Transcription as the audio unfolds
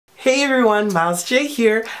Hey everyone, Miles J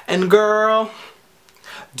here, and girl,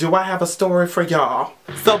 do I have a story for y'all.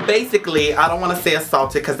 So basically, I don't want to say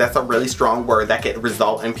assaulted because that's a really strong word that could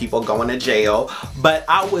result in people going to jail, but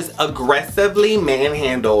I was aggressively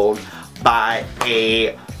manhandled by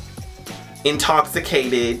a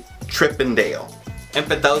intoxicated Chippendale. And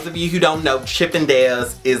for those of you who don't know,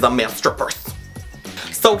 Chippendales is a male strippers.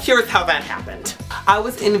 So here's how that happened. I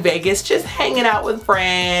was in Vegas just hanging out with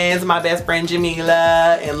friends, my best friend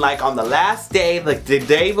Jamila, and like on the last day, like the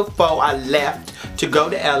day before I left to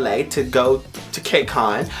go to LA to go to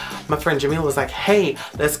KCON, my friend Jamila was like, hey,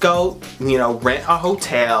 let's go, rent a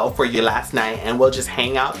hotel for your last night and we'll just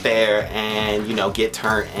hang out there and, get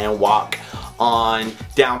turned and walk on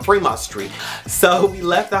down Fremont Street. So we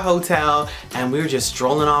left the hotel and we were just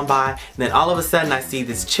strolling on by, and then all of a sudden I see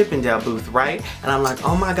this Chippendale booth, right? And I'm like,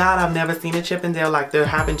 oh my god, I've never seen a Chippendale. Like they're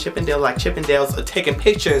having Chippendales are taking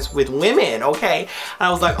pictures with women, okay? And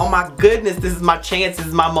I was like, oh my goodness, this is my chance, this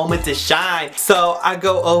is my moment to shine. So I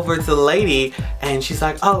go over to the lady and she's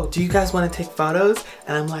like, oh, do you guys want to take photos?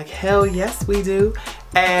 And I'm like, hell yes we do.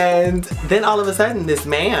 And then all of a sudden this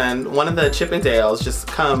man, one of the Chippendales, just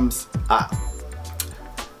comes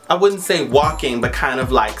I wouldn't say walking, but kind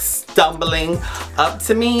of like stumbling up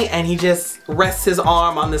to me, and he just rests his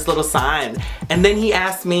arm on this little sign. And then he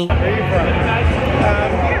asked me, where are you from?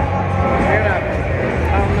 Here.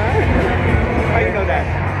 How you know that?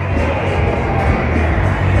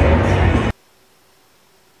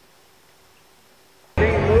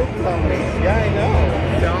 Being moved on me. Yeah, I know.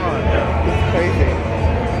 John, it's crazy.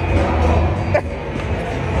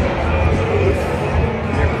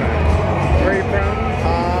 Where are you from?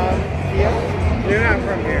 You're not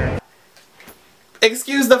from here.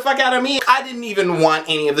 Excuse the fuck out of me. I didn't even want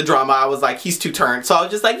any of the drama. I was like, he's too turned. So I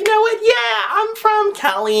was just like, you know what? Yeah, I'm from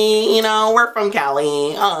Cali. We're from Cali.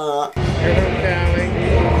 You're from Cali.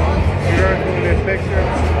 You're from this picture?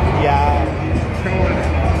 Yeah. Come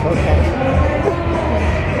on. Okay.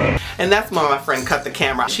 And that's when my friend cut the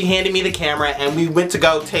camera. She handed me the camera and we went to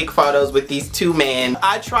go take photos with these two men.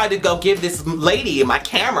 I tried to go give this lady my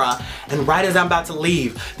camera, and right as I'm about to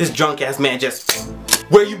leave, this drunk ass man just,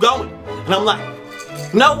 where you going? And I'm like,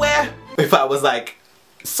 nowhere. If I was like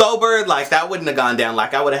sober, like that wouldn't have gone down.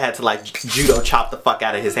 Like I would have had to like judo chop the fuck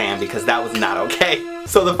out of his hand because that was not okay.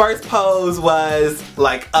 So the first pose was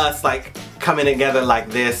like us like coming together like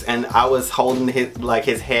this, and I was holding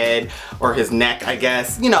his head or his neck, I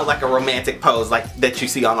guess, like a romantic pose like that you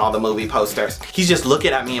see on all the movie posters. He's just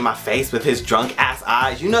looking at me in my face with his drunk ass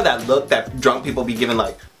eyes. You know that look that drunk people be giving,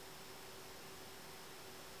 like,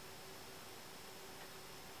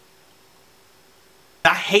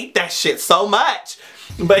 I hate that shit so much.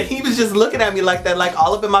 But he was just looking at me like that, like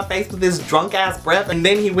all up in my face with his drunk ass breath. And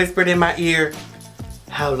then he whispered in my ear,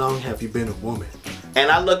 how long have you been a woman? And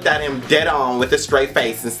I looked at him dead on with a straight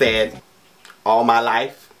face and said, all my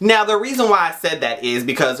life. Now the reason why I said that is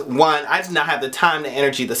because, one, I did not have the time, the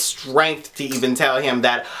energy, the strength to even tell him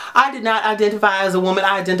that I did not identify as a woman,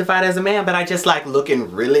 I identified as a man, but I just like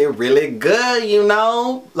looking really, really good,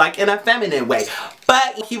 like in a feminine way.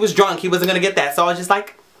 But he was drunk, he wasn't gonna get that, so I was just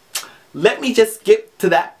like, let me just get to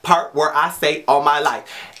that part where I say all my life.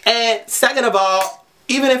 And second of all,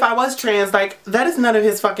 even if I was trans, like, that is none of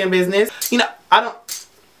his fucking business. I don't...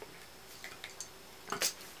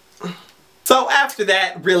 So after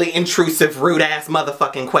that really intrusive, rude ass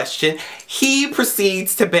motherfucking question, he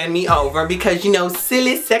proceeds to bend me over because,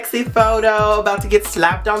 silly sexy photo about to get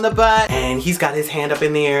slapped on the butt. And he's got his hand up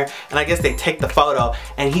in the air, and I guess they take the photo,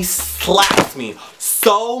 and he slaps me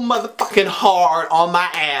so motherfucking hard on my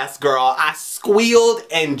ass, girl. I squealed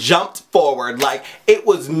and jumped forward. Like, it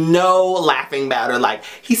was no laughing matter. Like,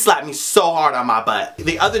 he slapped me so hard on my butt.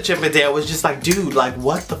 The other Chippendale was just like, dude, like,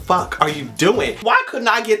 what the fuck are you doing? Why couldn't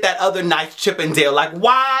I get that other nice Chippendale? Like,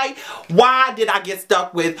 why did I get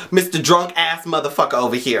stuck with Mr. Drunk ass motherfucker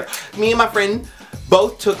over here? Me and my friend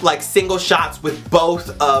both took like single shots with both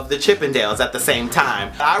of the Chippendales at the same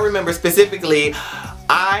time. I remember specifically,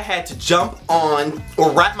 I had to jump on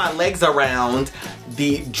or wrap my legs around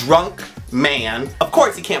the drunk man. Of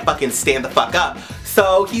course he can't fucking stand the fuck up.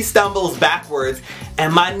 So he stumbles backwards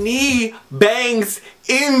and my knee bangs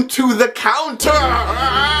into the counter.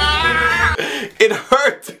 It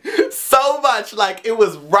hurt so much, like it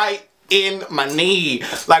was right in my knee,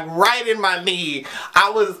 like right in my knee. I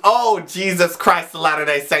was, oh Jesus Christ, the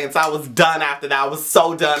Latter-day Saints, I was done after that. I was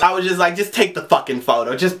so done. I was just like, just take the fucking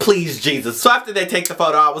photo, just please Jesus. So after they take the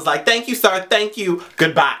photo, I was like, thank you sir, thank you,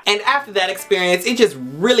 goodbye. And after that experience, it just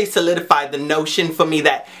really solidified the notion for me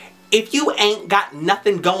that if you ain't got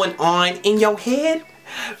nothing going on in your head,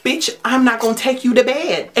 Bitch, I'm not gonna take you to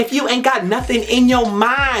bed if you ain't got nothing in your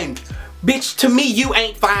mind. Bitch, to me, you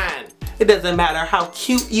ain't fine. It doesn't matter how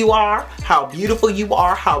cute you are, how beautiful you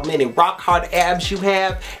are, how many rock hard abs you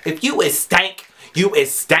have. If you is stank, you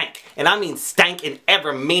is stank. And I mean stank in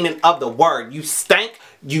every meaning of the word. You stank,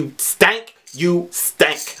 you stank, you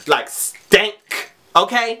stank. Like stank.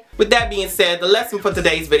 Okay? With that being said, the lesson for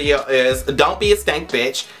today's video is don't be a stank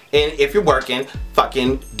bitch. And if you're working,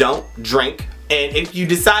 fucking don't drink. And if you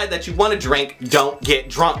decide that you want to drink, don't get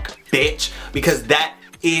drunk, bitch. Because that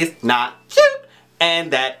is not cute.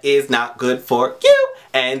 And that is not good for you.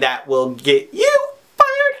 And that will get you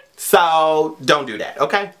fired. So don't do that,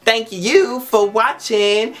 okay? Thank you for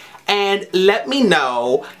watching. And let me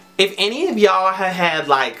know if any of y'all have had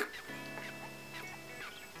like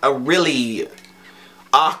a really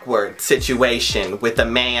awkward situation with a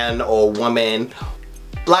man or woman.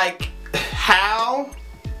 Like how?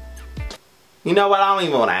 You know what, I don't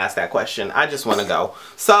even want to ask that question. I just want to go.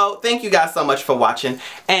 So, thank you guys so much for watching,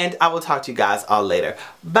 and I will talk to you guys all later.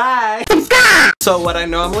 Bye! So what I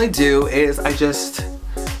normally do is I just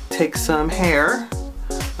take some hair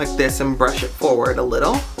like this and brush it forward a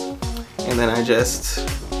little. And then I just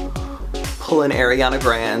pull an Ariana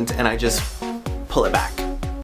Grande and I just pull it back.